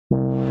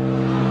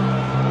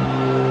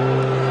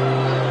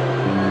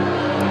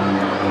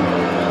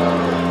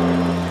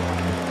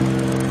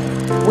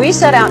We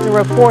set out to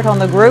report on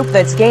the group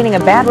that's gaining a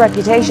bad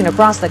reputation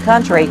across the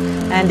country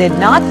and did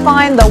not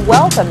find the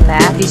welcome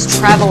mat. These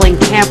traveling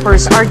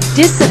campers are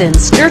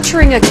dissidents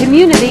nurturing a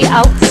community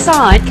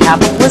outside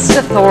capitalist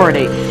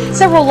authority.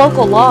 Several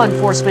local law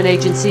enforcement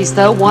agencies,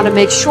 though, want to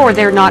make sure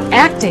they're not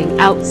acting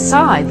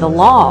outside the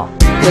law.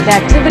 With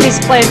activities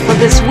planned for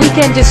this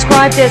weekend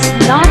described as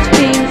not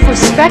being for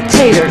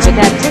spectators. With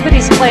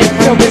activities planned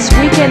for this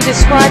weekend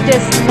described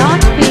as not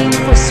being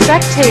for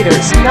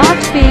spectators. Not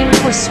being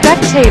for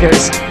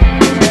spectators.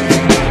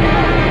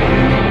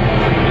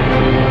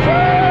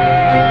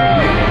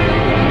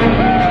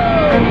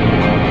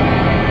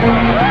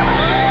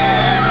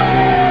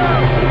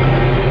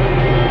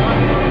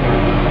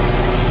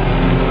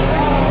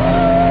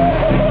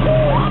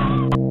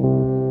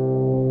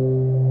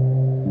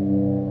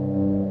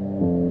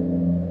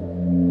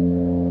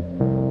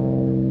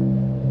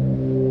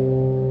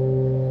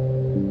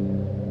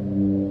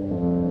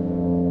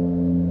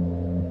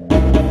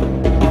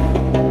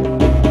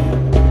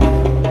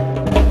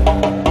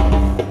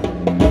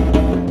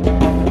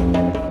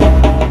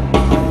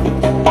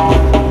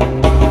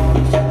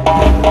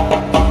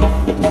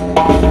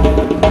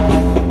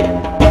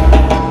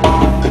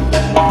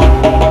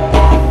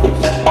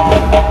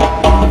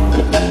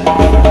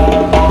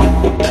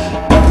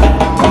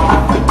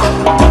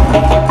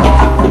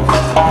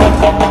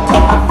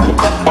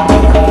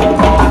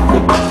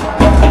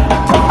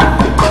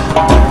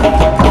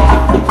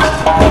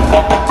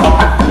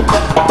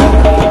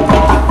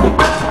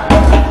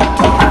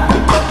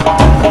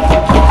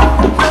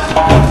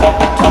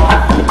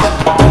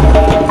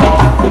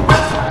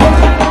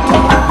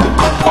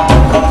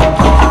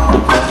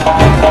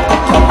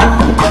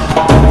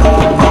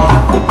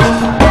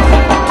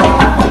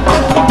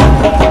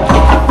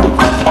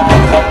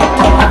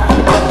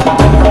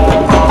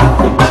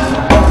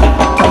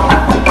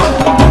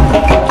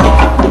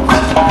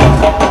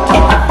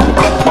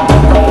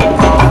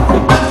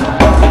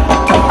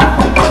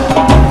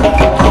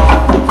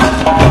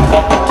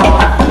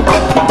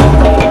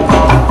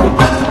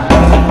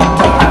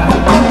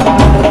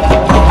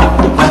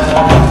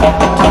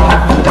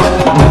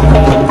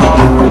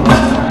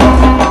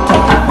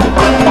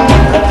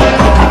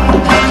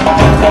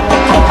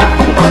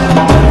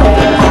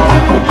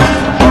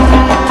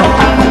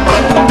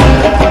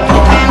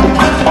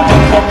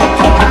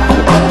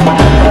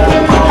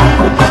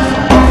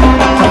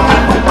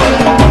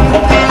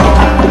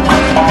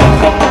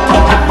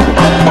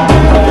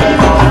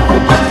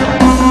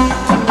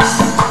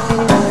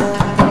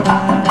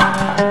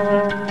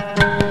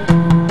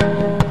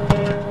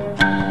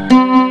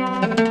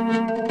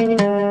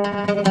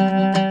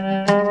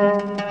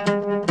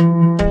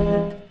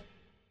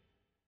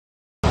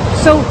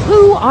 So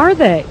who are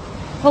they?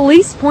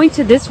 Police point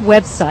to this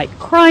website,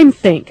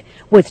 CrimeThink,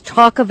 with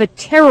talk of a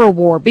terror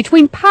war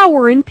between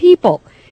power and people.